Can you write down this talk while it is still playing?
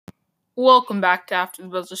Welcome back to After the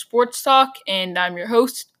Buzzer Sports Talk, and I'm your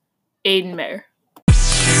host, Aiden Mayer.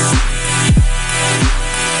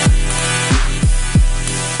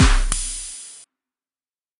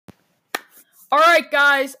 All right,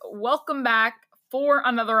 guys, welcome back for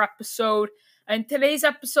another episode. And today's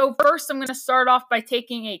episode, first, I'm going to start off by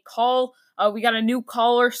taking a call. We got a new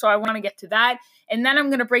caller, so I want to get to that. And then I'm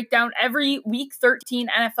going to break down every Week 13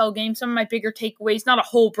 NFL game, some of my bigger takeaways, not a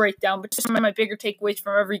whole breakdown, but just some of my bigger takeaways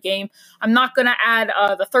from every game. I'm not going to add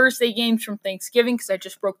the Thursday games from Thanksgiving because I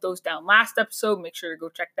just broke those down last episode. Make sure to go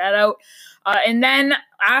check that out. And then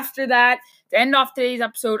after that, to end off today's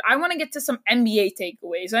episode, I want to get to some NBA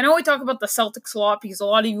takeaways. I know we talk about the Celtics a lot because a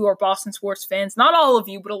lot of you are Boston sports fans. Not all of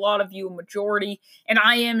you, but a lot of you, a majority. And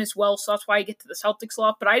I am as well, so that's why I get to the Celtics a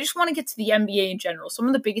lot. But I just want to get to the NBA in general. Some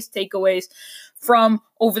of the biggest takeaways from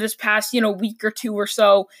over this past, week or two or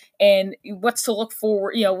so, and what's to look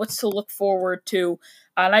forward to.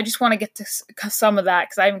 And I just want to get to some of that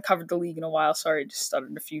because I haven't covered the league in a while. Sorry, I just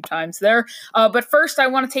stuttered a few times there. But first, I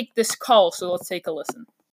want to take this call, so let's take a listen.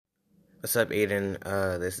 What's up, Aiden?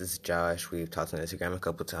 This is Josh. We've talked on Instagram a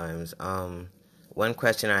couple times. One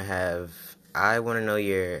question I have, I want to know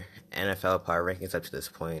your NFL power rankings up to this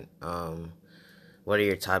point. What are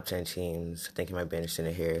your top 10 teams? I think it might be interesting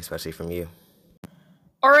to hear, especially from you.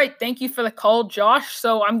 All right, thank you for the call, Josh.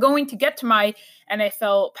 So I'm going to get to my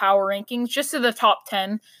NFL power rankings, just to the top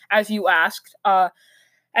 10, as you asked. At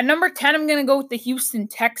number 10, I'm going to go with the Houston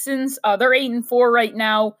Texans. They're 8-4 right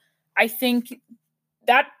now. I think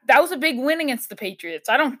that was a big win against the Patriots.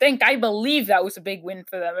 I believe that was a big win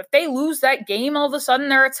for them. If they lose that game, all of a sudden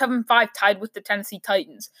they're at 7-5, tied with the Tennessee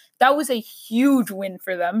Titans. That was a huge win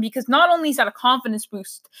for them because not only is that a confidence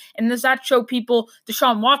boost, and does that show people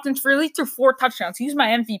Deshaun Watson's really threw 4 touchdowns. He was my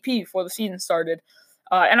MVP before the season started.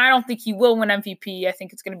 And I don't think he will win MVP. I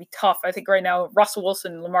think it's going to be tough. I think right now Russell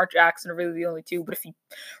Wilson and Lamar Jackson are really the only two. But if he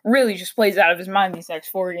really just plays out of his mind these next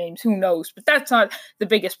 4 games, who knows? But that's not the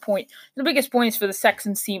biggest point. The biggest point is for the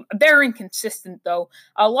Texans team. They're inconsistent, though.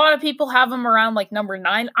 A lot of people have them around like number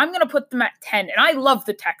 9. I'm going to put them at 10. And I love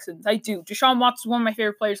the Texans. I do. Deshaun Watson is one of my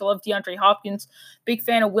favorite players. I love DeAndre Hopkins. Big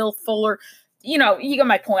fan of Will Fuller. You got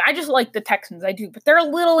my point. I just like the Texans. I do. But they're a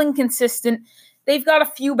little inconsistent. They've got a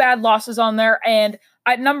few bad losses on there, and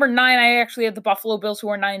at number 9, I actually have the Buffalo Bills, who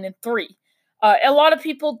are 9-3. A lot of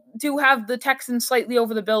people do have the Texans slightly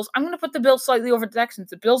over the Bills. I'm going to put the Bills slightly over the Texans.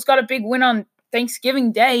 The Bills got a big win on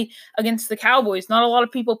Thanksgiving Day against the Cowboys. Not a lot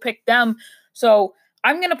of people picked them, so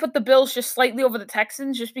I'm going to put the Bills just slightly over the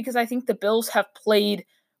Texans just because I think the Bills have played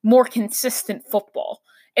more consistent football.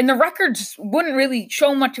 And the records wouldn't really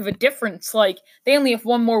show much of a difference. Like, they only have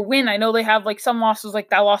one more win. I know they have, like, some losses, like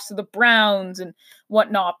that loss to the Browns and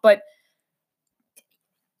whatnot. But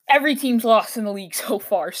every team's lost in the league so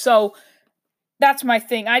far. So that's my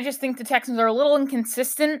thing. I just think the Texans are a little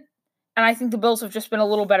inconsistent. And I think the Bills have just been a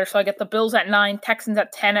little better. So I get the Bills at 9, Texans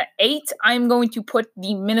at 10. At 8, I'm going to put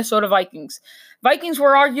the Minnesota Vikings. Vikings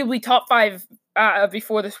were arguably top 5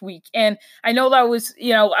 before this week. And I know that was,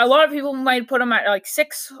 a lot of people might put them at like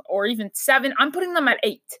 6 or even 7. I'm putting them at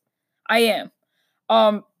 8. I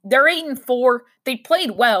am. They're 8-4. They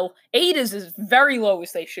played well. 8 is as very low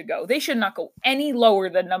as they should go. They should not go any lower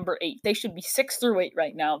than number 8. They should be 6 through 8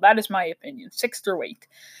 right now. That is my opinion. 6 through 8.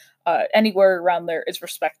 Anywhere around there is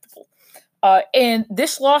respectable. And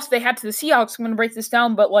this loss they had to the Seahawks, I'm going to break this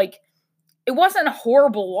down, but it wasn't a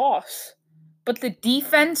horrible loss. But the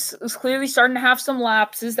defense is clearly starting to have some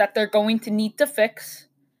lapses that they're going to need to fix.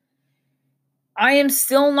 I am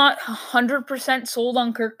still not 100% sold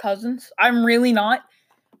on Kirk Cousins. I'm really not.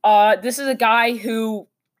 This is a guy who,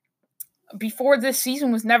 before this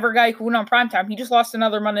season, was never a guy who went on primetime. He just lost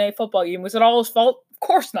another Monday Night Football game. Was it all his fault? Of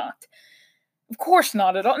course not. Of course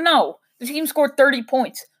not at all. No. The team scored 30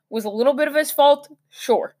 points. Was a little bit of his fault?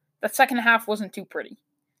 Sure. That second half wasn't too pretty.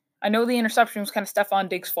 I know the interception was kind of Stephon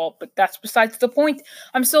Diggs' fault, but that's besides the point.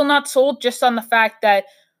 I'm still not sold just on the fact that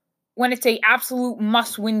when it's a absolute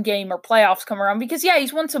must-win game or playoffs come around, because, yeah,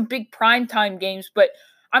 he's won some big primetime games, but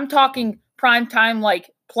I'm talking primetime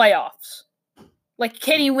like playoffs. Like,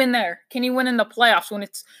 can he win there? Can he win in the playoffs when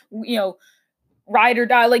it's, ride or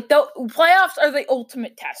die? Like, the playoffs are the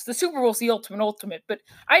ultimate test. The Super Bowl is the ultimate, but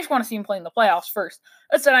I just want to see him play in the playoffs first.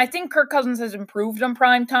 Listen, I think Kirk Cousins has improved on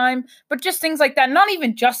prime time, but just things like that, not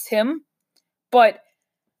even just him, but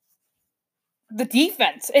the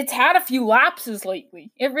defense. It's had a few lapses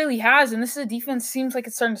lately. It really has, and this is a defense seems like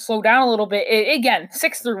it's starting to slow down a little bit. Again,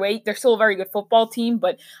 6 through 8, they're still a very good football team,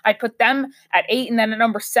 but I'd put them at 8, and then at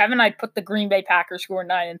number 7, I'd put the Green Bay Packers, who are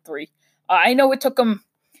 9-3. I know it took them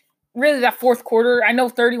really that fourth quarter. I know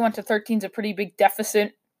 31-13 is a pretty big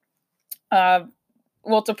deficit.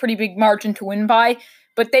 well, it's a pretty big margin to win by.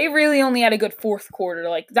 But they really only had a good fourth quarter.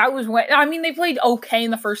 Like, that was when, I mean, they played okay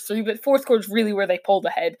in the first three, but fourth quarter is really where they pulled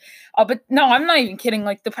ahead. But no, I'm not even kidding.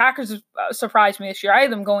 Like, the Packers surprised me this year. I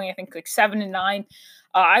had them going, I think, like 7-9.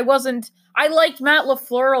 I liked Matt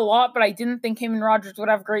LaFleur a lot, but I didn't think him and Rodgers would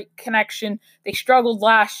have great connection. They struggled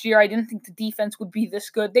last year. I didn't think the defense would be this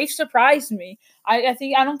good. They've surprised me. I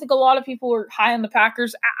don't think a lot of people were high on the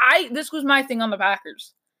Packers. This was my thing on the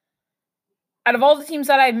Packers. Out of all the teams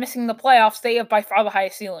that I had missing the playoffs, they have by far the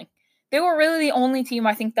highest ceiling. They were really the only team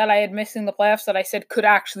I think that I had missing the playoffs that I said could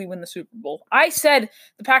actually win the Super Bowl. I said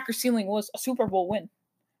the Packers' ceiling was a Super Bowl win.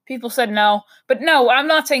 People said no. But no, I'm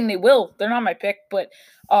not saying they will. They're not my pick. But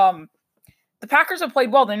the Packers have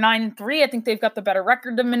played well. They're 9-3. I think they've got the better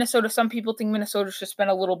record than Minnesota. Some people think Minnesota's just been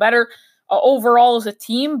a little better overall as a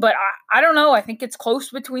team. But I don't know. I think it's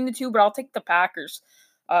close between the two, but I'll take the Packers.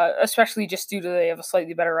 Especially just due to they have a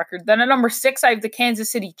slightly better record. Then at number 6, I have the Kansas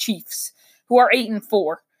City Chiefs, who are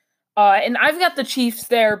 8-4. And I've got the Chiefs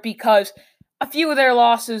there because a few of their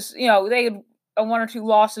losses, they had 1 or 2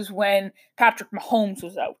 losses when Patrick Mahomes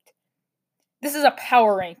was out. This is a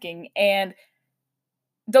power ranking, and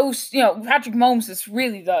those, Patrick Mahomes is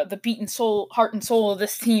really the beaten soul, heart and soul of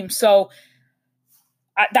this team. So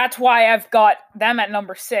that's why I've got them at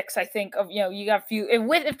number 6. I think you got a few.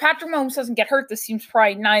 If Patrick Mahomes doesn't get hurt, this seems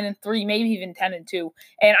probably 9-3, maybe even 10-2.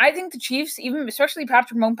 And I think the Chiefs, even especially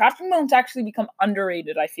Patrick Mahomes actually become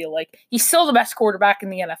underrated. I feel like he's still the best quarterback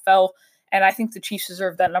in the NFL, and I think the Chiefs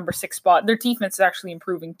deserve that number 6 spot. Their defense is actually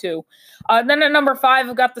improving too. Then at number 5,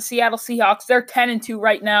 I've got the Seattle Seahawks. They're 10-2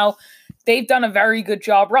 right now. They've done a very good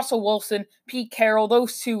job. Russell Wilson, Pete Carroll,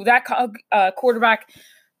 those two, that quarterback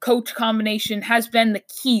coach combination has been the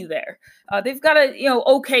key there. They've got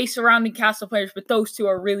okay surrounding cast of players, but those two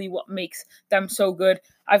are really what makes them so good.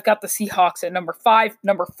 I've got the Seahawks at number 5.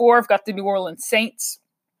 Number 4, I've got the New Orleans Saints.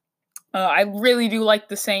 I really do like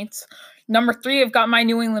the Saints. Number 3, I've got my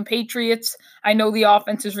New England Patriots. I know the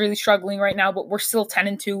offense is really struggling right now, but we're still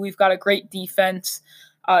 10-2. We've got a great defense.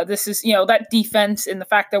 This is, that defense and the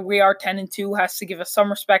fact that we are 10-2 has to give us some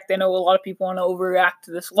respect. I know a lot of people want to overreact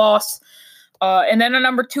to this loss. And then at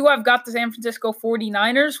number 2, I've got the San Francisco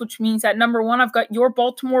 49ers, which means at number 1, I've got your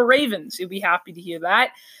Baltimore Ravens. You'll be happy to hear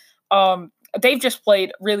that. They've just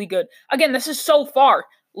played really good. Again, this is so far.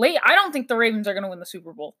 I don't think the Ravens are going to win the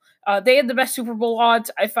Super Bowl. They had the best Super Bowl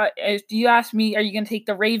odds. If you ask me, are you going to take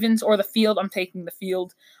the Ravens or the field? I'm taking the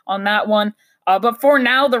field on that one. But for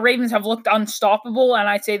now, the Ravens have looked unstoppable, and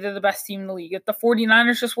I'd say they're the best team in the league. If the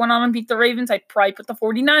 49ers just went on and beat the Ravens, I'd probably put the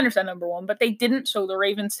 49ers at number 1, but they didn't, so the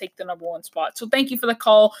Ravens take the number 1 spot. So thank you for the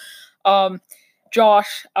call,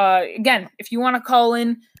 Josh. Again, if you want to call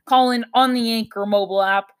in on the Anchor mobile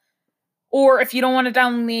app, or if you don't want to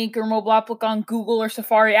download the Anchor mobile app, look on Google or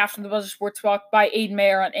Safari after the Buzzer Sports Talk by Aiden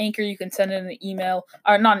Mayer on Anchor. You can send in an email,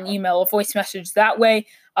 or not an email, a voice message that way.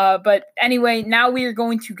 But anyway, now we are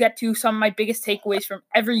going to get to some of my biggest takeaways from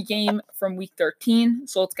every game from Week 13.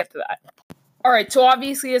 So let's get to that. All right, so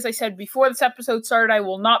obviously, as I said before this episode started, I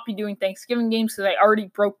will not be doing Thanksgiving games because I already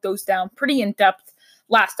broke those down pretty in depth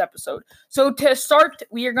last episode. So to start,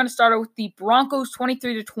 we are going to start with the Broncos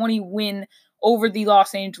 23-20 win over the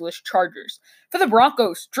Los Angeles Chargers. For the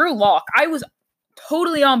Broncos, Drew Lock, I was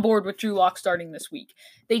totally on board with Drew Lock starting this week.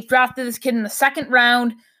 They drafted this kid in the 2nd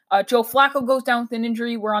round. Joe Flacco goes down with an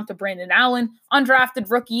injury. We're on to Brandon Allen,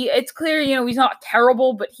 undrafted rookie. It's clear, he's not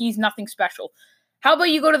terrible, but he's nothing special. How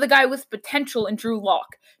about you go to the guy with potential in Drew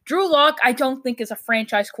Lock? Drew Lock, I don't think is a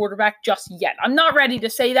franchise quarterback just yet. I'm not ready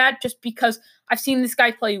to say that just because I've seen this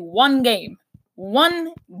guy play one game,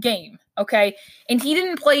 okay? And he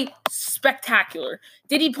didn't play spectacular.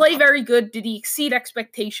 Did he play very good? Did he exceed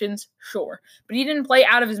expectations? Sure. But he didn't play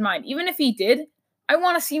out of his mind. Even if he did, I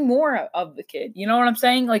want to see more of the kid. You know what I'm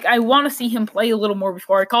saying? Like, I want to see him play a little more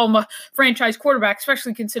before I call him a franchise quarterback,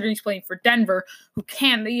 especially considering he's playing for Denver, who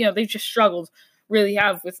they've just struggled, really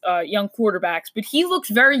have with young quarterbacks. But he looks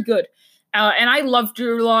very good. And I loved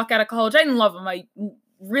Drew Lock out of college. I didn't love him. I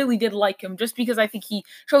really did like him just because I think he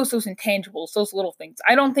shows those intangibles, those little things.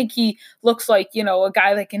 I don't think he looks like, a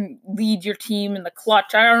guy that can lead your team in the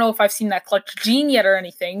clutch. I don't know if I've seen that clutch gene yet or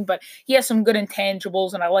anything, but he has some good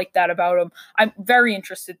intangibles, and I like that about him. I'm very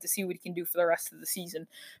interested to see what he can do for the rest of the season.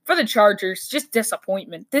 For the Chargers, just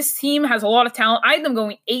disappointment. This team has a lot of talent. I had them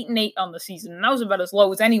going 8-8 on the season, and that was about as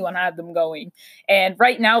low as anyone had them going. And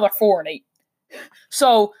right now they're 4-8.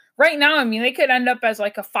 So right now, they could end up as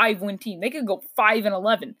like a 5-win team. They could go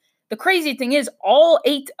 5-11. The crazy thing is, all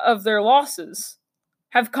 8 of their losses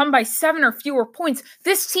have come by 7 or fewer points.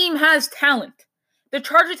 This team has talent. The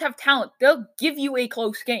Chargers have talent. They'll give you a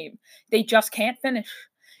close game. They just can't finish.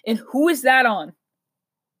 And who is that on?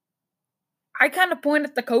 I kind of point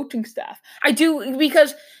at the coaching staff. I do,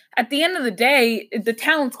 because at the end of the day, the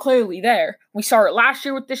talent's clearly there. We saw it last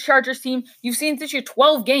year with this Chargers team. You've seen this year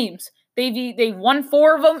 12 games. They've won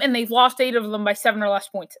 4 of them, and they've lost 8 of them by 7 or less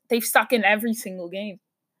points. They've stuck in every single game.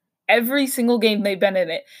 Every single game they've been in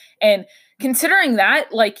it. And considering that,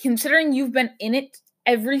 considering you've been in it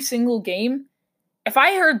every single game, if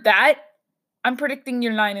I heard that, I'm predicting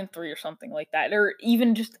you're 9-3 or something like that, or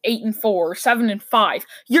even just 8-4 or 7-5.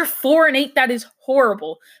 You're 4-8. That is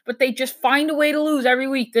horrible. But they just find a way to lose every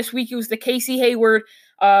week. This week it was the Casey Hayward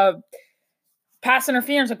pass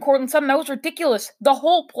interference and Courtland Sutton. That was ridiculous. The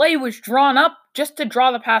whole play was drawn up just to draw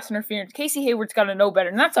the pass interference. Casey Hayward's got to know better,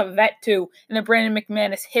 and that's a vet too. And then Brandon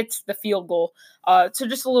McManus hits the field goal. So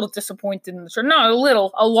just a little disappointed in this. Or not a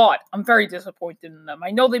little, a lot. I'm very disappointed in them. I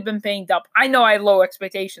know they've been banged up. I know I had low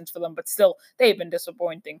expectations for them, but still, they've been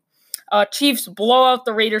disappointing. Chiefs blow out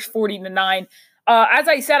the Raiders 40-9. As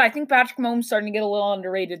I said, I think Patrick Mahomes is starting to get a little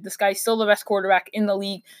underrated. This guy's still the best quarterback in the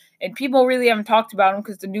league, and people really haven't talked about him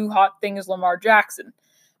because the new hot thing is Lamar Jackson.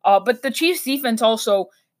 But the Chiefs' defense also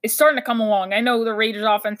is starting to come along. I know the Raiders'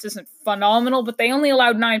 offense isn't phenomenal, but they only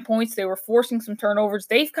allowed 9 points. They were forcing some turnovers.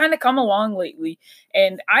 They've kind of come along lately,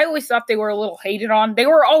 and I always thought they were a little hated on. They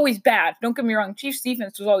were always bad. Don't get me wrong. Chiefs'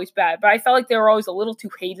 defense was always bad, but I felt like they were always a little too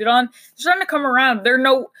hated on. They're starting to come around. They're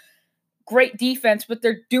no great defense, but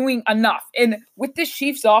they're doing enough. And with this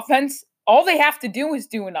Chiefs offense, all they have to do is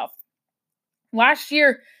do enough. Last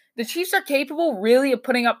year, the Chiefs are capable really of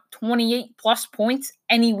putting up 28 plus points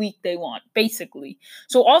any week they want, basically.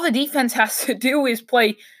 So all the defense has to do is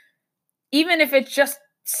play, even if it's just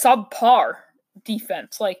subpar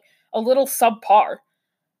defense, like a little subpar.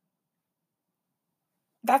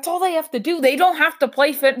 That's all they have to do. They don't have to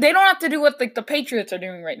play fit. They don't have to do what the Patriots are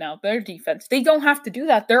doing right now, their defense. They don't have to do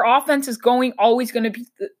that. Their offense is always going to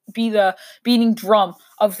be the beating drum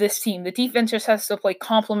of this team. The defense just has to play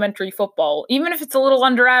complementary football. Even if it's a little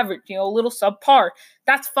under average, a little subpar,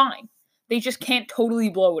 that's fine. They just can't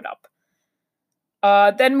totally blow it up.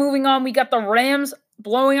 Then moving on, we got the Rams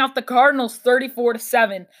blowing out the Cardinals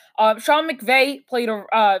 34-7. Sean McVay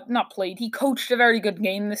he coached a very good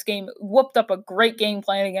game in this game, whooped up a great game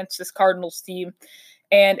plan against this Cardinals team,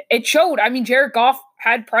 and it showed. I mean, Jared Goff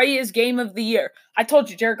had probably his game of the year. I told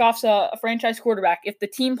you, Jared Goff's a franchise quarterback. If the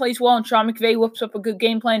team plays well and Sean McVay whoops up a good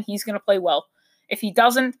game plan, he's going to play well. If he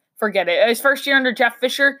doesn't, forget it. His first year under Jeff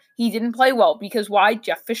Fisher, he didn't play well. Because why?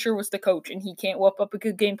 Jeff Fisher was the coach, and he can't whoop up a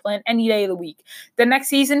good game plan any day of the week. The next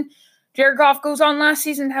season, Jared Goff goes on last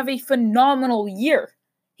season to have a phenomenal year.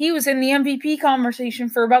 He was in the MVP conversation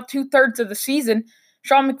for about 2/3 of the season.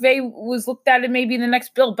 Sean McVay was looked at as maybe the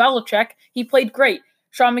next Bill Belichick. He played great.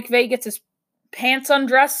 Sean McVay gets his pants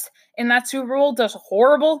undressed in that Super Bowl, does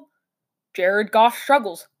horrible. Jared Goff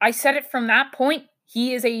struggles. I said it from that point.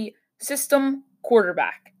 He is a system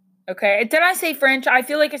quarterback. Okay? Did I say franchise? I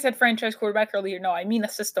feel like I said franchise quarterback earlier. No, I mean a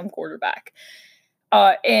system quarterback.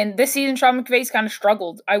 And this season, Sean McVay's kind of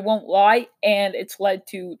struggled. I won't lie. And it's led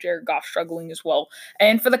to Jared Goff struggling as well.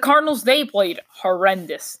 And for the Cardinals, they played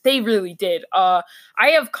horrendous. They really did. I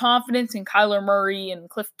have confidence in Kyler Murray and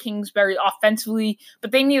Cliff Kingsbury offensively,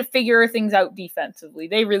 but they need to figure things out defensively.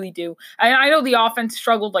 They really do. I know the offense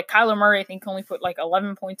struggled. Like Kyler Murray, I think, only put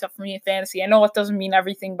 11 points up for me in fantasy. I know it doesn't mean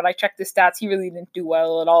everything, but I checked his stats. He really didn't do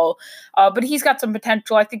well at all. But he's got some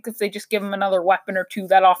potential. I think if they just give him another weapon or two,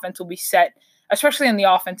 that offense will be set. Especially on the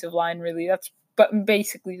offensive line, really. That's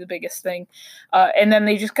basically the biggest thing. And then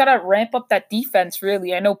they just got to ramp up that defense,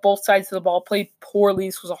 really. I know both sides of the ball played poorly.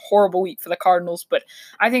 This was a horrible week for the Cardinals, but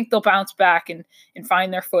I think they'll bounce back and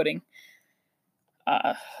find their footing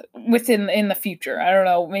in the future. I don't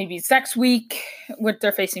know, maybe it's next week when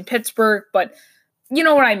they're facing Pittsburgh, but you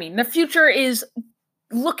know what I mean. The future is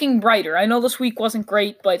looking brighter. I know this week wasn't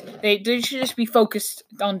great, but they should just be focused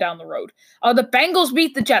on down the road. The Bengals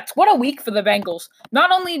beat the Jets. What a week for the Bengals.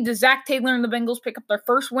 Not only does Zach Taylor and the Bengals pick up their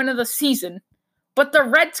first win of the season, but the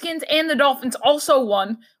Redskins and the Dolphins also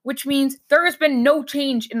won, which means there has been no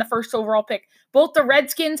change in the first overall pick. Both the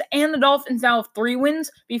Redskins and the Dolphins now have 3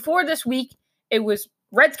 wins. Before this week, it was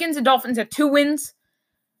Redskins and Dolphins had 2 wins.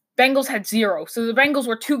 Bengals had 0. So the Bengals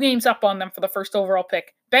were 2 games up on them for the first overall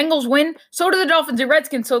pick. Bengals win, so do the Dolphins and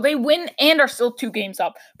Redskins. So they win and are still 2 games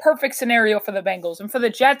up. Perfect scenario for the Bengals. And for the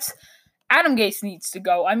Jets, Adam Gase needs to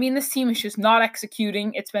go. I mean, this team is just not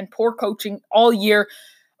executing. It's been poor coaching all year.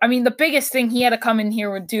 I mean, the biggest thing he had to come in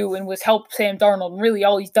here and do and was help Sam Darnold. And really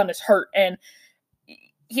all he's done is hurt. And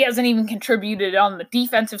he hasn't even contributed on the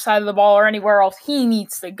defensive side of the ball or anywhere else. He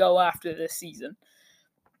needs to go after this season.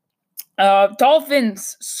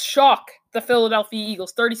 Dolphins shock the Philadelphia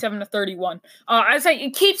Eagles 37-31. As I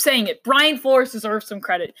keep saying it, Brian Flores deserves some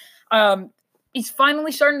credit. he's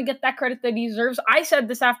finally starting to get that credit that he deserves. I said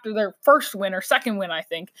this after their first win or second win, I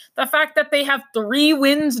think. The fact that they have 3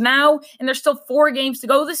 wins now and there's still 4 games to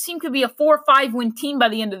go, this team could be a 4 or 5 win team by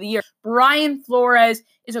the end of the year. Brian Flores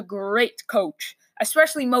is a great coach,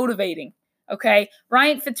 especially motivating. Okay,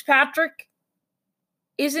 Ryan Fitzpatrick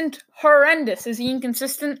isn't horrendous. Is he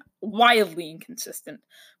inconsistent? Wildly inconsistent.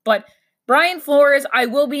 But Brian Flores, I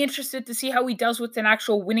will be interested to see how he does with an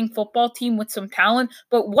actual winning football team with some talent.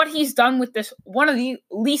 But what he's done with this, one of the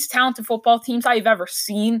least talented football teams I've ever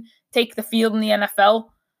seen take the field in the NFL,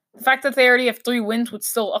 the fact that they already have 3 wins with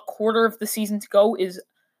still a quarter of the season to go is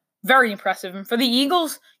very impressive. And for the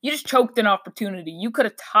Eagles, you just choked an opportunity. You could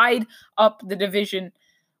have tied up the division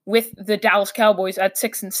with the Dallas Cowboys at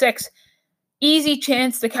 6-6. Easy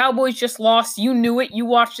chance. The Cowboys just lost. You knew it. You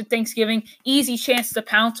watched it Thanksgiving. Easy chance to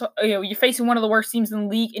pounce. You're facing one of the worst teams in the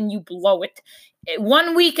league, and you blow it.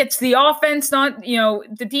 1 week, it's the offense, not,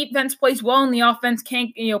 the defense plays well, and the offense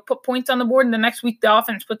can't, put points on the board. And the next week, the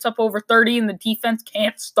offense puts up over 30, and the defense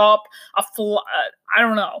can't stop a fly.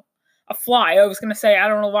 A fly. I was going to say, I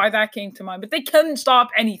don't know why that came to mind, but they couldn't stop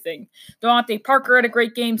anything. Devontae Parker had a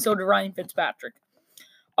great game, so did Ryan Fitzpatrick.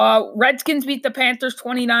 Redskins beat the Panthers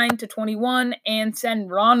 29-21 and send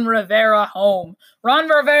Ron Rivera home. Ron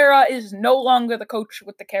Rivera is no longer the coach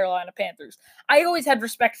with the Carolina Panthers. I always had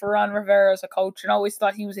respect for Ron Rivera as a coach and always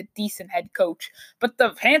thought he was a decent head coach. But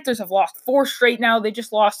the Panthers have lost 4 straight now. They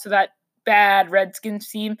just lost to that bad Redskins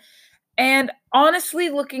team. And honestly,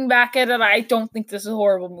 looking back at it, I don't think this is a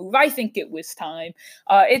horrible move. I think it was time.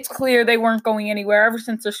 It's clear they weren't going anywhere ever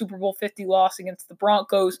since their Super Bowl 50 loss against the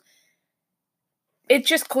Broncos. It's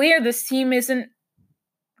just clear this team isn't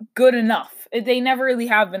good enough. They never really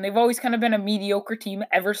have been. They've always kind of been a mediocre team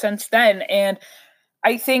ever since then. And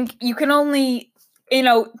I think you can only,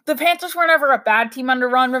 the Panthers were never a bad team under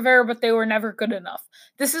Ron Rivera, but they were never good enough.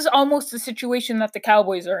 This is almost the situation that the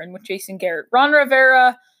Cowboys are in with Jason Garrett. Ron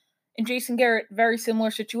Rivera and Jason Garrett, very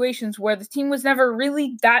similar situations where the team was never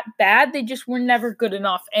really that bad. They just were never good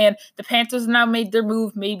enough. And the Panthers now made their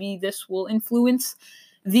move. Maybe this will influence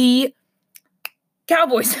the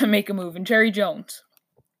Cowboys to make a move, and Jerry Jones.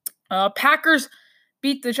 Packers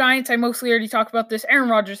beat the Giants. I mostly already talked about this. Aaron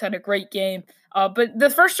Rodgers had a great game, but the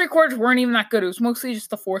first 3 quarters weren't even that good. It was mostly just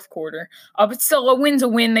the fourth quarter. But still, a win's a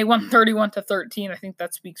win. They won 31-13. I think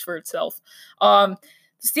that speaks for itself. The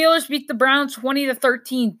Steelers beat the Browns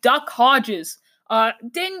 20-13. Duck Hodges.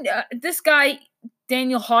 This guy,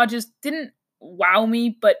 Daniel Hodges, didn't wow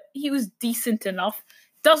me, but he was decent enough.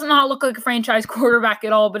 Does not look like a franchise quarterback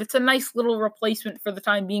at all, but it's a nice little replacement for the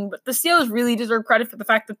time being. But the Steelers really deserve credit for the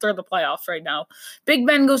fact that they're in the playoffs right now. Big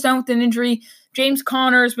Ben goes down with an injury. James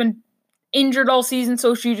Conner has been injured all season,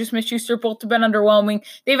 so Juju Smith-Schuster both have been underwhelming.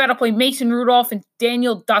 They've had to play Mason Rudolph and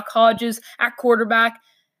Daniel Duck Hodges at quarterback.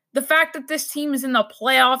 The fact that this team is in the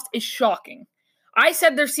playoffs is shocking. I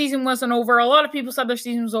said their season wasn't over. A lot of people said their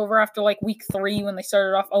season was over after week 3 when they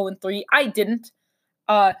started off 0-3. I didn't.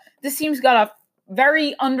 This team's got a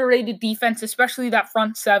very underrated defense, especially that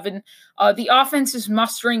front 7. The offense is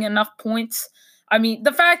mustering enough points. I mean,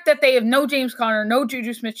 the fact that they have no James Conner, no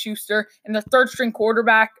Juju Smith-Schuster, and their third-string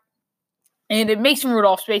quarterback, and Mason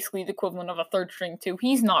Rudolph's basically the equivalent of a third string too.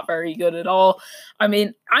 He's not very good at all. I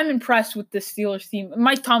mean, I'm impressed with this Steelers team.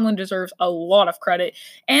 Mike Tomlin deserves a lot of credit.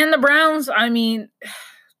 And the Browns, I mean,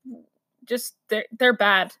 just they're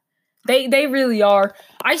bad. They really are.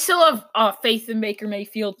 I still have faith in Baker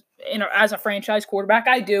Mayfield as a franchise quarterback.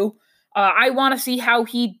 I do. I want to see how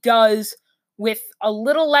he does with a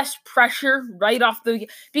little less pressure right off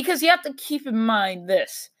because you have to keep in mind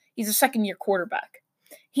this. He's a second-year quarterback.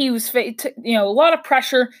 He was, a lot of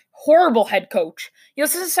pressure, horrible head coach.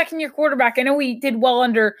 This is a second-year quarterback. I know he did well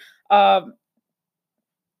under,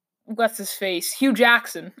 what's his face? Hugh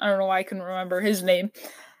Jackson. I don't know why I couldn't remember his name.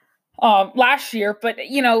 Last year, but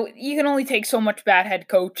you can only take so much bad head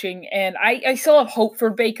coaching, and I still have hope for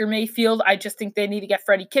Baker Mayfield. I just think they need to get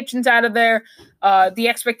Freddie Kitchens out of there. The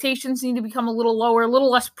expectations need to become a little lower, a little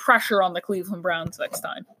less pressure on the Cleveland Browns next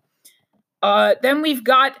time. Then we've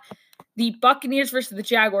got the Buccaneers versus the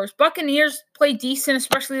Jaguars. Buccaneers play decent,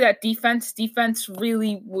 especially that defense. Defense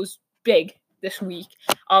really was big this week.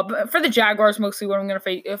 But for the Jaguars, mostly what I'm going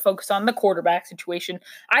to focus on, the quarterback situation.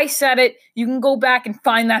 I said it. You can go back and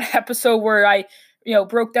find that episode where I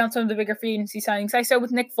broke down some of the bigger free agency signings. I said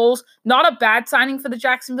with Nick Foles, not a bad signing for the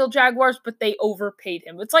Jacksonville Jaguars, but they overpaid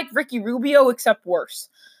him. It's like Ricky Rubio, except worse.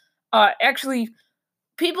 Actually,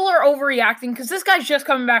 people are overreacting because this guy's just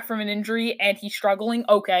coming back from an injury and he's struggling.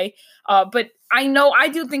 Okay. But I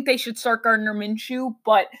do think they should start Gardner Minshew,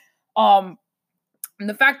 but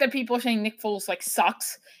the fact that people are saying Nick Foles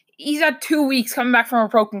sucks he's had 2 weeks coming back from a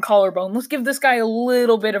broken collarbone. Let's give this guy a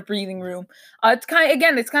little bit of breathing room. It's kind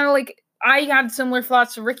of like I had similar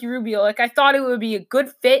thoughts to Ricky Rubio. Like, I thought it would be a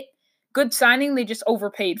good fit, good signing. They just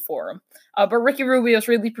overpaid for him. But Ricky Rubio's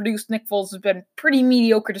really produced. Nick Foles has been pretty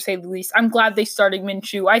mediocre, to say the least. I'm glad they started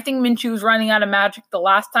Minshew. I think Minshew was running out of magic the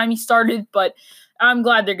last time he started, but I'm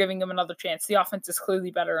glad they're giving him another chance. The offense is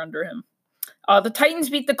clearly better under him. The Titans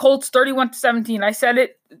beat the Colts 31-17. I said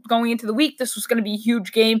it going into the week, this was going to be a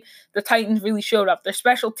huge game. The Titans really showed up. Their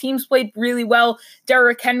special teams played really well.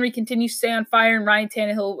 Derrick Henry continues to stay on fire, and Ryan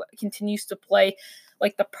Tannehill continues to play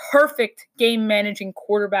like the perfect game-managing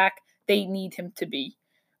quarterback they need him to be.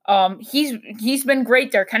 He's been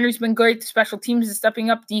great. Derrick Henry's been great. The special teams is stepping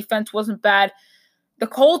up. Defense wasn't bad. The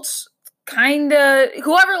Colts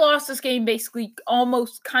whoever lost this game basically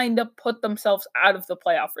almost put themselves out of the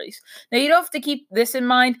playoff race. Now, you don't have to keep this in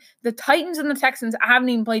mind. The Titans and the Texans haven't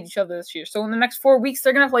even played each other this year. So in the next 4 weeks,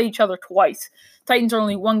 they're going to play each other twice. Titans are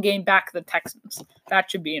only 1 game back of the Texans. That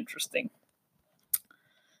should be interesting.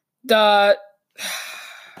 The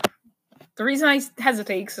reason I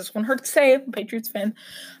hesitate, because this one hurts to say it, I'm a Patriots fan,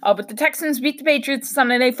 but the Texans beat the Patriots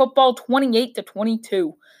Sunday Night Football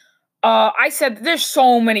 28-22. I said there's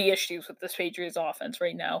so many issues with this Patriots offense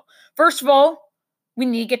right now. First of all, we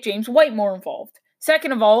need to get James White more involved.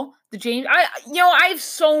 Second of all, I have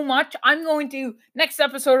so much. Next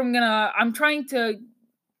episode, I'm trying to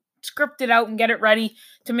script it out and get it ready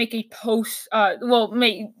to make a post,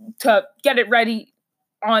 to get it ready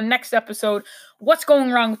on next episode. What's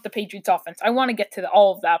going wrong with the Patriots offense? I want to get to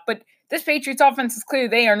all of that, but this Patriots offense is clear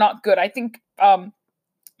they are not good. I think,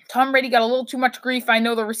 Tom Brady got a little too much grief. I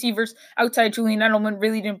know the receivers outside Julian Edelman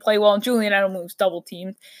really didn't play well, and Julian Edelman was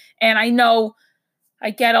double-teamed. And I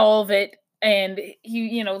get all of it. And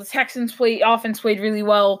the Texans offense played really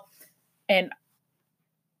well. And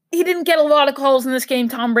he didn't get a lot of calls in this game.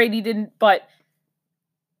 Tom Brady didn't, but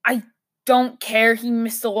I don't care. He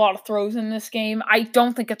missed a lot of throws in this game. I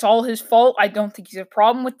don't think it's all his fault. I don't think he's a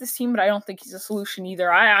problem with this team, but I don't think he's a solution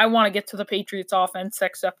either. I want to get to the Patriots offense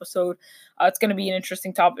next episode. It's going to be an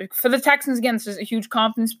interesting topic. For the Texans, again, this is a huge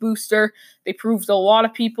confidence booster. They proved to a lot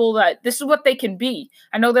of people that this is what they can be.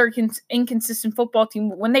 I know they're an inconsistent football team,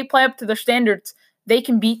 but when they play up to their standards, they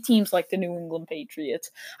can beat teams like the New England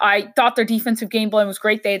Patriots. I thought their defensive game plan was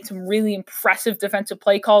great. They had some really impressive defensive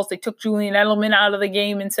play calls. They took Julian Edelman out of the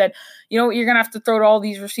game and said, you're going to have to throw to all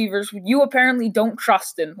these receivers. You apparently don't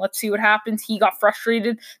trust him. Let's see what happens. He got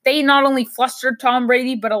frustrated. They not only flustered Tom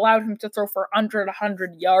Brady, but allowed him to throw for under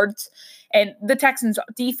 100 yards. And the Texans'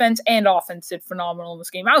 defense and offense did phenomenal in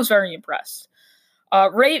this game. I was very impressed.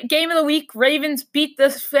 Game of the week, Ravens beat the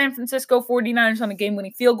San Francisco 49ers on a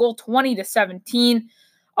game-winning field goal, 20-17.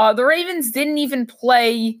 The Ravens didn't even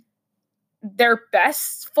play their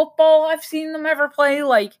best football I've seen them ever play.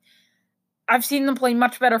 Like, I've seen them play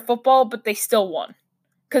much better football, but they still won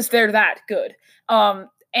because they're that good.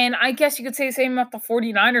 And I guess you could say the same about the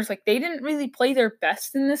 49ers. Like, they didn't really play their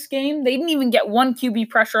best in this game. They didn't even get 1 QB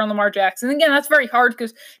pressure on Lamar Jackson. Again, that's very hard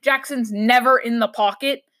because Jackson's never in the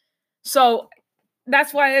pocket. So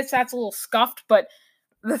that's why that's a little scuffed, but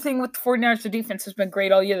the thing with the 49ers, the defense has been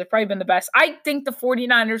great all year. They've probably been the best. I think the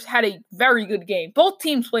 49ers had a very good game. Both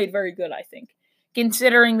teams played very good, I think,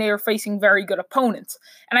 considering they were facing very good opponents.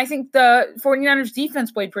 And I think the 49ers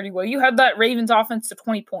defense played pretty well. You had that Ravens offense to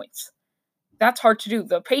 20 points. That's hard to do.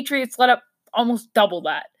 The Patriots let up almost double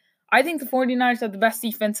that. I think the 49ers have the best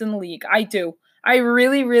defense in the league. I do. I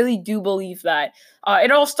really, really do believe that. It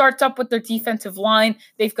all starts up with their defensive line.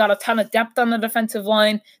 They've got a ton of depth on the defensive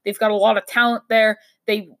line. They've got a lot of talent there.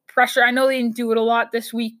 They pressure. I know they didn't do it a lot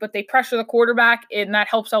this week, but they pressure the quarterback, and that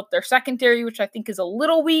helps out their secondary, which I think is a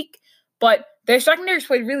little weak. But their secondary's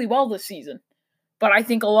played really well this season. But I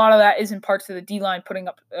think a lot of that is in parts of the D-line putting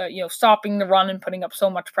up, stopping the run and putting up so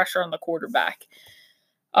much pressure on the quarterback.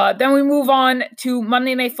 Then we move on to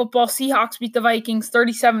Monday Night Football. Seahawks beat the Vikings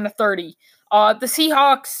 37-30. The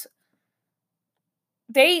Seahawks,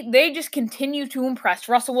 they just continue to impress.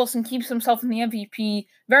 Russell Wilson keeps himself in the MVP,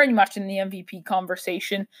 very much in the MVP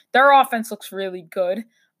conversation. Their offense looks really good.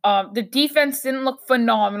 The defense didn't look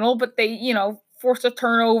phenomenal, but they, forced a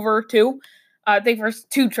turnover too. They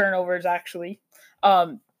forced 2 turnovers, actually.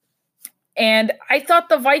 And I thought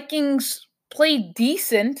the Vikings played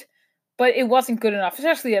decent, but it wasn't good enough,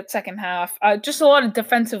 especially that second half. Just a lot of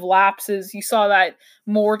defensive lapses. You saw that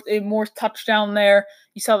Moore's touchdown there.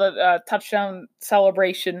 You saw the touchdown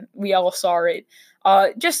celebration. We all saw it.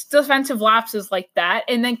 Just defensive lapses like that.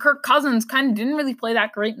 And then Kirk Cousins kind of didn't really play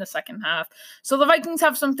that great in the second half. So the Vikings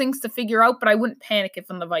have some things to figure out, but I wouldn't panic if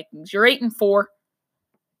I'm the Vikings. You're 8-4.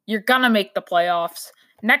 You're going to make the playoffs.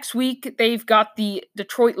 Next week, they've got the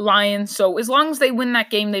Detroit Lions. So as long as they win that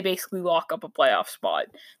game, they basically lock up a playoff spot.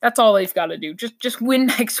 That's all they've got to do. Just win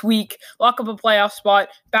next week, lock up a playoff spot,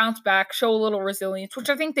 bounce back, show a little resilience, which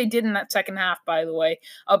I think they did in that second half, by the way.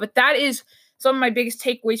 But that is some of my biggest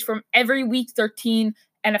takeaways from every Week 13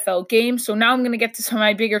 NFL game. So now I'm going to get to some of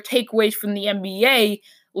my bigger takeaways from the NBA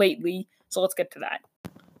lately. So let's get to that.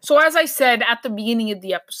 So as I said at the beginning of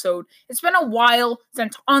the episode, it's been a while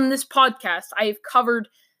since on this podcast I have covered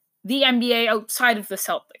the NBA outside of the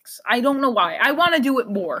Celtics. I don't know why. I want to do it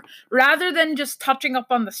more. Rather than just touching up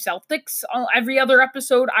on the Celtics every other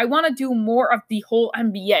episode, I want to do more of the whole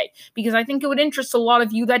NBA because I think it would interest a lot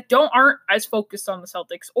of you that aren't as focused on the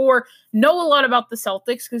Celtics or know a lot about the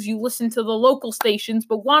Celtics because you listen to the local stations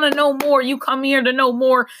but want to know more. You come here to know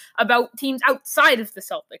more about teams outside of the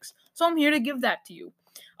Celtics. So I'm here to give that to you.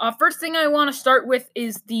 First thing I want to start with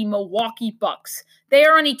is the Milwaukee Bucks. They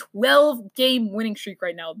are on a 12-game winning streak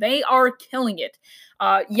right now. They are killing it.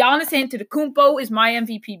 Giannis Antetokounmpo is my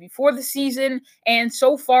MVP before the season, and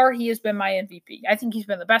so far he has been my MVP. I think he's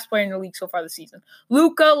been the best player in the league so far this season.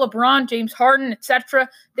 Luka, LeBron, James Harden, etc.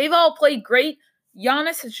 They've all played great.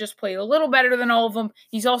 Giannis has just played a little better than all of them.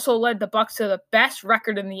 He's also led the Bucks to the best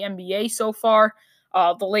record in the NBA so far.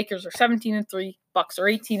 The Lakers are 17-3, Bucks are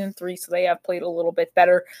 18-3, so they have played a little bit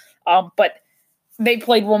better. But they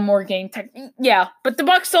played one more game. But the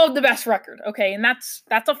Bucks still have the best record, okay? And that's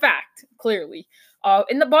a fact, clearly.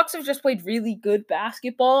 And the Bucks have just played really good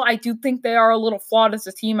basketball. I do think they are a little flawed as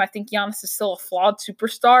a team. I think Giannis is still a flawed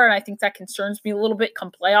superstar, and I think that concerns me a little bit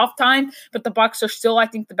come playoff time. But the Bucks are still, I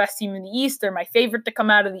think, the best team in the East. They're my favorite to come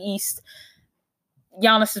out of the East.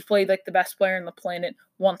 Giannis has played like the best player on the planet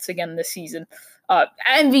once again this season.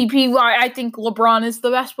 MVP, I think LeBron is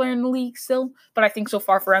the best player in the league still, but I think so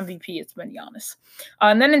far for MVP it's been Giannis.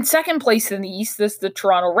 And then in second place in the East is the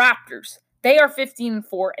Toronto Raptors. They are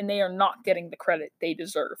 15-4, and they are not getting the credit they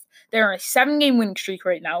deserve. They're on a 7-game winning streak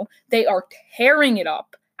right now. They are tearing it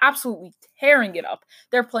up, absolutely tearing it up.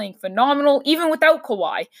 They're playing phenomenal, even without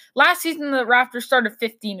Kawhi. Last season, the Raptors started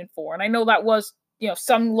 15-4, and I know that was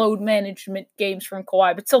some load management games from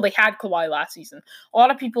Kawhi, but still they had Kawhi last season. A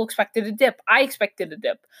lot of people expected a dip. I expected a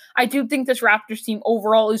dip. I do think this Raptors team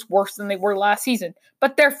overall is worse than they were last season,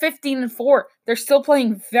 but they're 15-4. They're still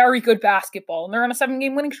playing very good basketball, and they're on a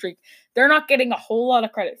 7-game winning streak. They're not getting a whole lot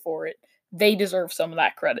of credit for it. They deserve some of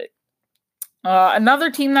that credit.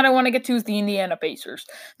 Another team that I want to get to is the Indiana Pacers.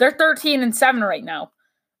 They're 13-7 right now.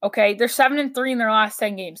 Okay, they're 7-3 in their last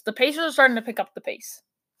 10 games. The Pacers are starting to pick up the pace.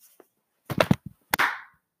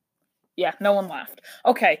 Yeah, no one laughed.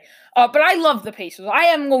 Okay, but I love the Pacers. I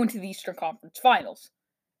am going to the Eastern Conference Finals.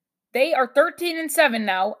 They are 13-7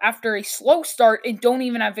 now after a slow start and don't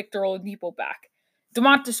even have Victor Oladipo back.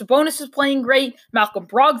 Domantas Sabonis is playing great. Malcolm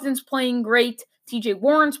Brogdon's playing great. TJ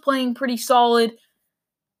Warren's playing pretty solid.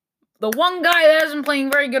 The one guy that isn't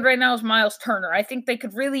playing very good right now is Miles Turner. I think they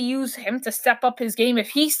could really use him to step up his game. If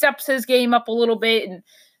he steps his game up a little bit, and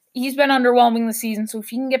he's been underwhelming this season, so if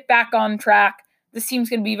he can get back on track, this team's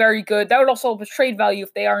going to be very good. That would also help with trade value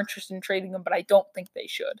if they are interested in trading him, but I don't think they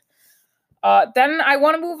should. Then I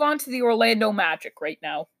want to move on to the Orlando Magic right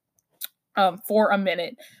now for a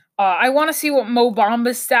minute. I want to see what Mo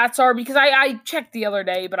Bamba's stats are because I checked the other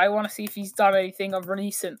day, but I want to see if he's done anything of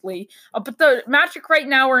recently. But the Magic right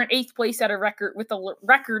now are in 8th place at a record with a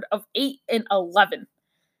record of 8-11.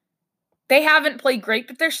 They haven't played great,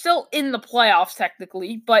 but they're still in the playoffs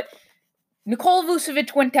technically. But Nikola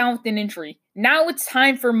Vucevic went down with an injury. Now it's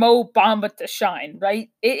time for Mo Bamba to shine, right?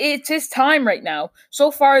 It's his time right now.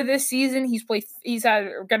 So far this season, he's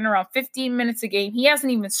getting around 15 minutes a game. He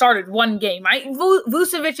hasn't even started one game.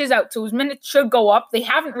 Vucevic is out, so his minutes should go up. They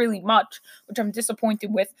haven't really much, which I'm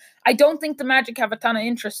disappointed with. I don't think the Magic have a ton of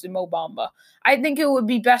interest in Mo Bamba. I think it would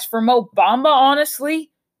be best for Mo Bamba, honestly.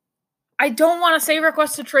 I don't want to say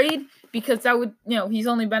request a trade because that would, he's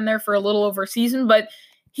only been there for a little over a season, but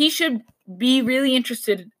he should be really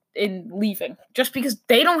interested in leaving just because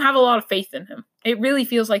they don't have a lot of faith in him. It really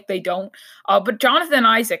feels like they don't. But Jonathan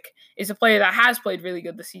Isaac is a player that has played really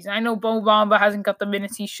good this season. I know Mo Bamba hasn't got the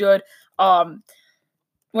minutes he should.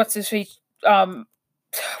 What's his face?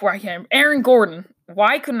 Aaron Gordon.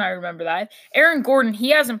 Why couldn't I remember that? Aaron Gordon, he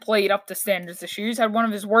hasn't played up to standards this year. He's had one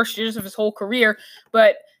of his worst years of his whole career.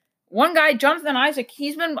 But one guy, Jonathan Isaac,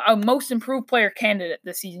 he's been a most improved player candidate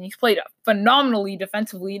this season. He's played phenomenally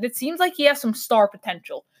defensively, and it seems like he has some star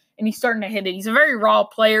potential, and he's starting to hit it. He's a very raw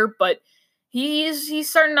player, but he's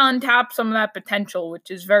starting to untap some of that potential, which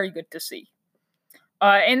is very good to see.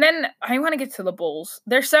 And then I want to get to the Bulls.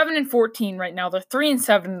 They're 7-14 right now. They're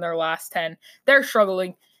 3-7 in their last 10. They're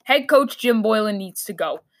struggling. Head coach Jim Boylen needs to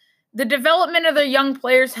go. the development of their young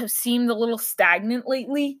players have seemed a little stagnant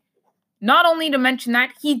lately. Not only to mention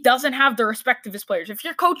that, he doesn't have the respect of his players. If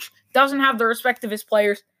your coach doesn't have the respect of his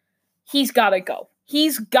players, he's got to go.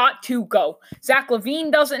 He's got to go. Zach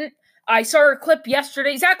LaVine doesn't. I saw a clip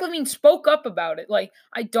yesterday. Zach LaVine spoke up about it. Like,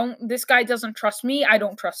 this guy doesn't trust me. I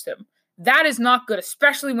don't trust him. That is not good,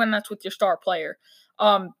 especially when that's with your star player.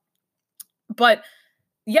 But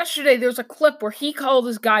yesterday there was a clip where he called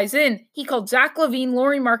his guys in. He called Zach LaVine,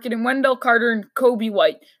 Lauri Markkanen, and Wendell Carter and Kobe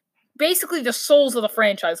White basically the souls of the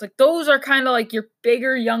franchise. Like, those are kind of like your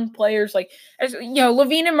bigger young players. Like, as you know,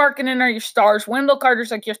 LaVine and Markkanen are your stars. Wendell Carter's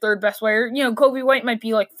like your third best player. You know, Kobe White might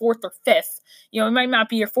be like fourth or fifth. You know, he might not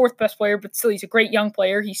be your fourth best player, but still he's a great young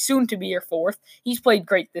player. He's soon to be your fourth. He's played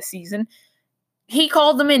great this season. He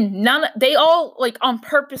called them in. They all like on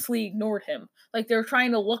purposely ignored him. Like, they're trying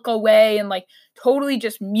to look away and like totally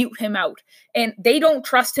just mute him out. And they don't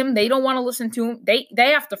trust him. They don't want to listen to him. They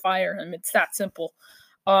have to fire him. It's that simple.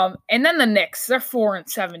 And then the Knicks, they're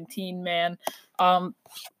 4-17, man.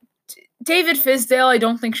 David Fizdale, I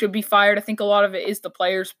don't think should be fired. I think a lot of it is the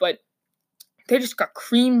players, but they just got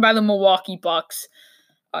creamed by the Milwaukee Bucks.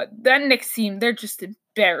 That Knicks team, they're just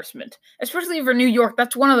embarrassment, especially for New York.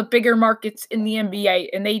 That's one of the bigger markets in the NBA,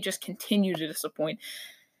 and they just continue to disappoint.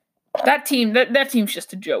 That team, that team's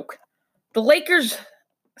just a joke. The Lakers,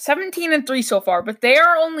 17-3 so far, but they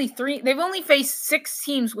are only three. They've only faced 6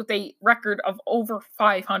 teams with a record of over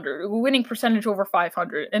 500, a winning percentage over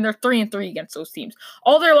 500, and they're 3-3 against those teams.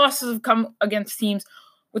 All their losses have come against teams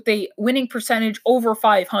with a winning percentage over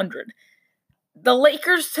 500. The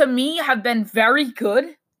Lakers, to me, have been very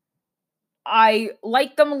good. I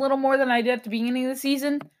like them a little more than I did at the beginning of the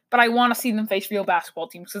season, but I want to see them face real basketball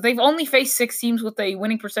teams because they've only faced 6 teams with a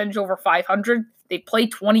winning percentage over 500. They play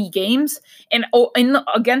 20 games, and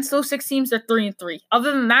against those 6 teams, they're 3-3.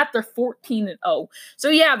 Other than that, they're 14-0. So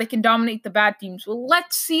yeah, they can dominate the bad teams. Well,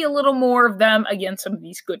 let's see a little more of them against some of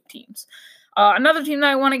these good teams. Another team that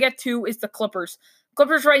I want to get to is the Clippers.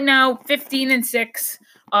 Clippers right now, 15-6.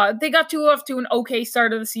 They got off to an okay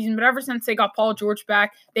start of the season, but ever since they got Paul George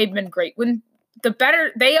back, they've been great.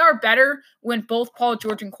 They are better when both Paul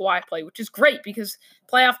George and Kawhi play, which is great because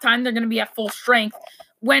playoff time, they're going to be at full strength.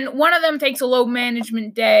 When one of them takes a load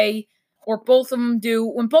management day, or both of them do,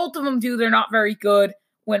 when both of them do, they're not very good.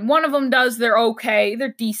 When one of them does, they're okay,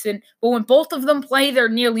 they're decent. But when both of them play, they're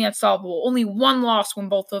nearly unstoppable. Only one loss when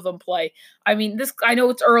both of them play. I mean, I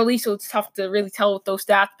know it's early, so it's tough to really tell with those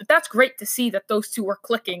stats, but that's great to see that those two are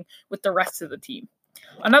clicking with the rest of the team.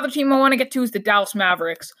 Another team I want to get to is the Dallas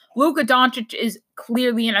Mavericks. Luka Doncic is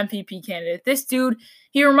clearly an MVP candidate. This dude,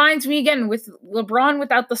 he reminds me again with LeBron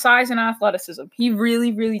without the size and athleticism. He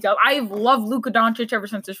really, really does. I've loved Luka Doncic ever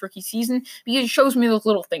since his rookie season because he shows me those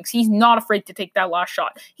little things. He's not afraid to take that last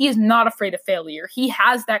shot. He is not afraid of failure. He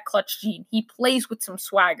has that clutch gene. He plays with some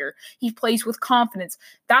swagger. He plays with confidence.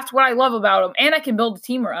 That's what I love about him. And I can build a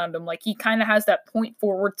team around him. Like, he kind of has that point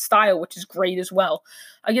forward style, which is great as well.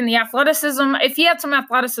 Again, the athleticism, if he had some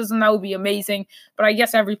athleticism, that would be amazing. But I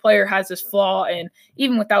guess every player has his flaw. And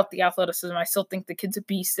even without the athleticism, I still think the kid's a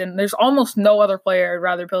beast. And there's almost no other player I'd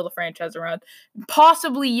rather build a franchise around.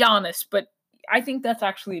 Possibly Giannis, but I think that's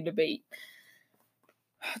actually a debate.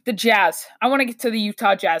 The Jazz. I want to get to the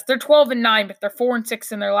Utah Jazz. They're 12-9, but they're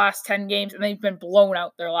 4-6 in their last 10 games, and they've been blown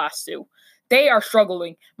out their last 2. They are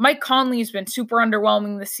struggling. Mike Conley has been super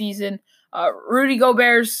underwhelming this season. Rudy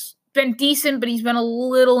Gobert's been decent, but he's been a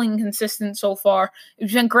little inconsistent so far.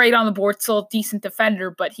 He's been great on the board, still a decent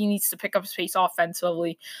defender, but he needs to pick up his pace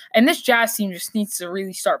offensively. And this Jazz team just needs to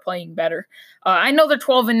really start playing better. I know they're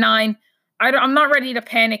 12-9. I'm not ready to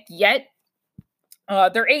panic yet.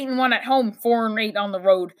 They're 8-1 at home, 4-8 on the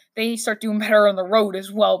road. They need to start doing better on the road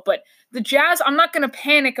as well. But the Jazz, I'm not going to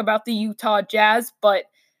panic about the Utah Jazz, but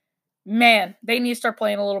man, they need to start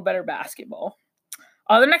playing a little better basketball.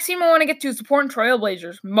 The next team I want to get to is the Portland Trail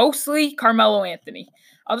Blazers, mostly Carmelo Anthony.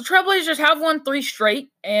 The Trailblazers have won 3 straight,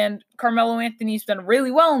 and Carmelo Anthony's done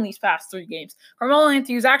really well in these past 3 games. Carmelo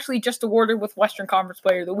Anthony was actually just awarded with Western Conference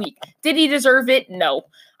Player of the Week. Did he deserve it? No.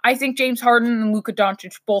 I think James Harden and Luka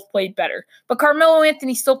Doncic both played better, but Carmelo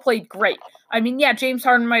Anthony still played great. I mean, yeah, James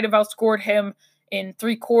Harden might have outscored him in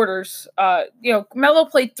 3 quarters. Melo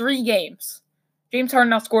played 3 games. James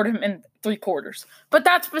Harden outscored him in 3 quarters, but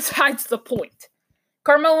that's besides the point.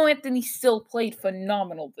 Carmelo Anthony still played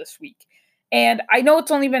phenomenal this week. And I know it's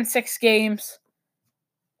only been 6 games,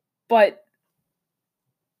 but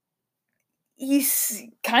he's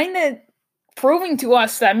kind of proving to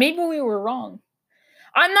us that maybe we were wrong.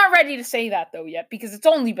 I'm not ready to say that, though, yet, because it's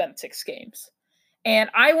only been 6 games. And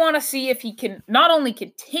I want to see if he can not only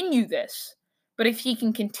continue this, but if he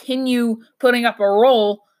can continue putting up a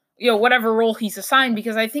roll, whatever role he's assigned,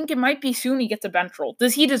 because I think it might be soon he gets a bench role.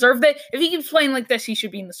 Does he deserve that? If he keeps playing like this, he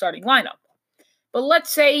should be in the starting lineup. But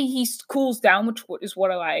let's say he cools down, which is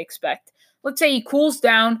what I expect. Let's say he cools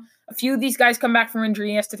down. A few of these guys come back from injury.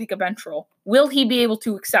 He has to take a bench role. Will he be able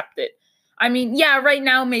to accept it? I mean, yeah, right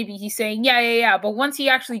now maybe he's saying, yeah. But once he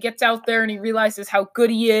actually gets out there and he realizes how good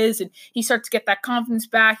he is and he starts to get that confidence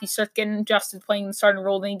back, he starts getting adjusted playing the starting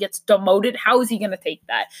role, then he gets demoted. How is he going to take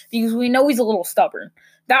that? Because we know he's a little stubborn.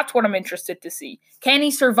 That's what I'm interested to see. Can he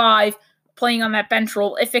survive playing on that bench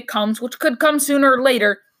role if it comes, which could come sooner or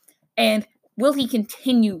later? And will he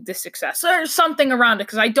continue this success? There's something around it,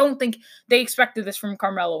 because I don't think they expected this from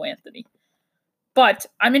Carmelo Anthony. But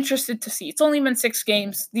I'm interested to see. It's only been 6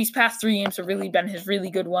 games. These past 3 games have really been his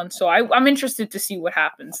really good ones. So I'm interested to see what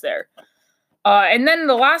happens there. And then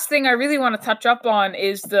the last thing I really want to touch up on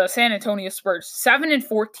is the San Antonio Spurs.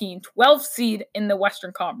 7-14, 12th seed in the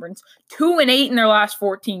Western Conference, 2-8 in their last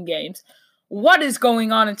 14 games. What is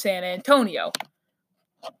going on in San Antonio?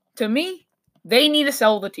 To me, they need to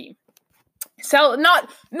sell the team. Sell not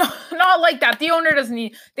like that. The owner doesn't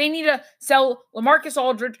need. They need to sell LaMarcus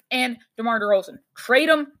Aldridge and DeMar DeRozan. Trade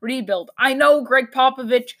them, rebuild. I know Greg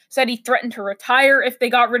Popovich said he threatened to retire if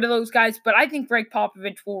they got rid of those guys, but I think Greg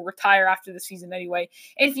Popovich will retire after the season anyway.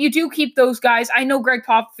 And if you do keep those guys, I know Greg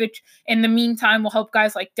Popovich in the meantime will help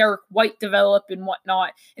guys like Derek White develop and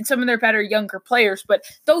whatnot, and some of their better younger players. But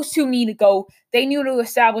those two need to go. They need to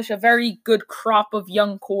establish a very good crop of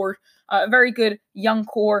young core,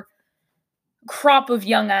 crop of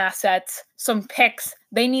young assets, some picks.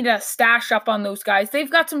 They need to stash up on those guys.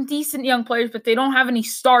 They've got some decent young players, but they don't have any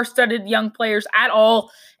star-studded young players at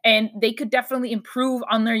all, and they could definitely improve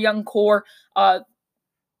on their young core. The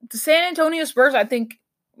San Antonio Spurs, I think,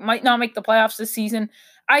 might not make the playoffs this season.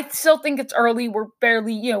 I still think it's early. We're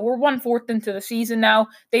barely, we're 1/4 into the season now.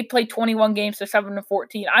 They played 21 games, so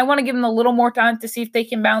 7-14. I want to give them a little more time to see if they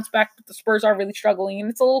can bounce back, but the Spurs are really struggling, and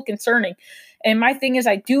it's a little concerning. And my thing is,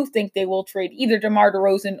 I do think they will trade either DeMar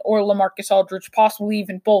DeRozan or LaMarcus Aldridge, possibly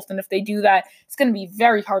even both. And if they do that, it's going to be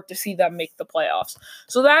very hard to see them make the playoffs.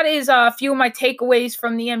 So that is a few of my takeaways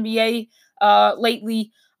from the NBA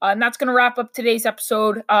lately. And that's going to wrap up today's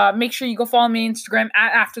episode. Make sure you go follow me on Instagram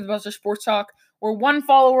at AfterTheBuzzer Sports Talk. We're 1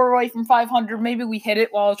 follower away from 500. Maybe we hit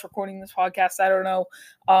it while I was recording this podcast. I don't know.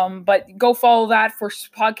 But go follow that for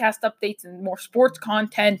podcast updates and more sports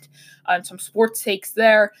content and some sports takes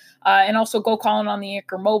there. And also go calling on the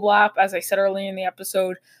Anchor mobile app. As I said earlier in the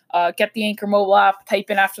episode, get the Anchor mobile app, type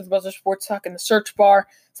in After the Buzzer Sports Talk in the search bar,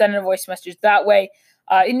 send in a voice message that way.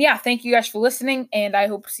 And yeah, thank you guys for listening, and I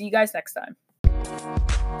hope to see you guys next time.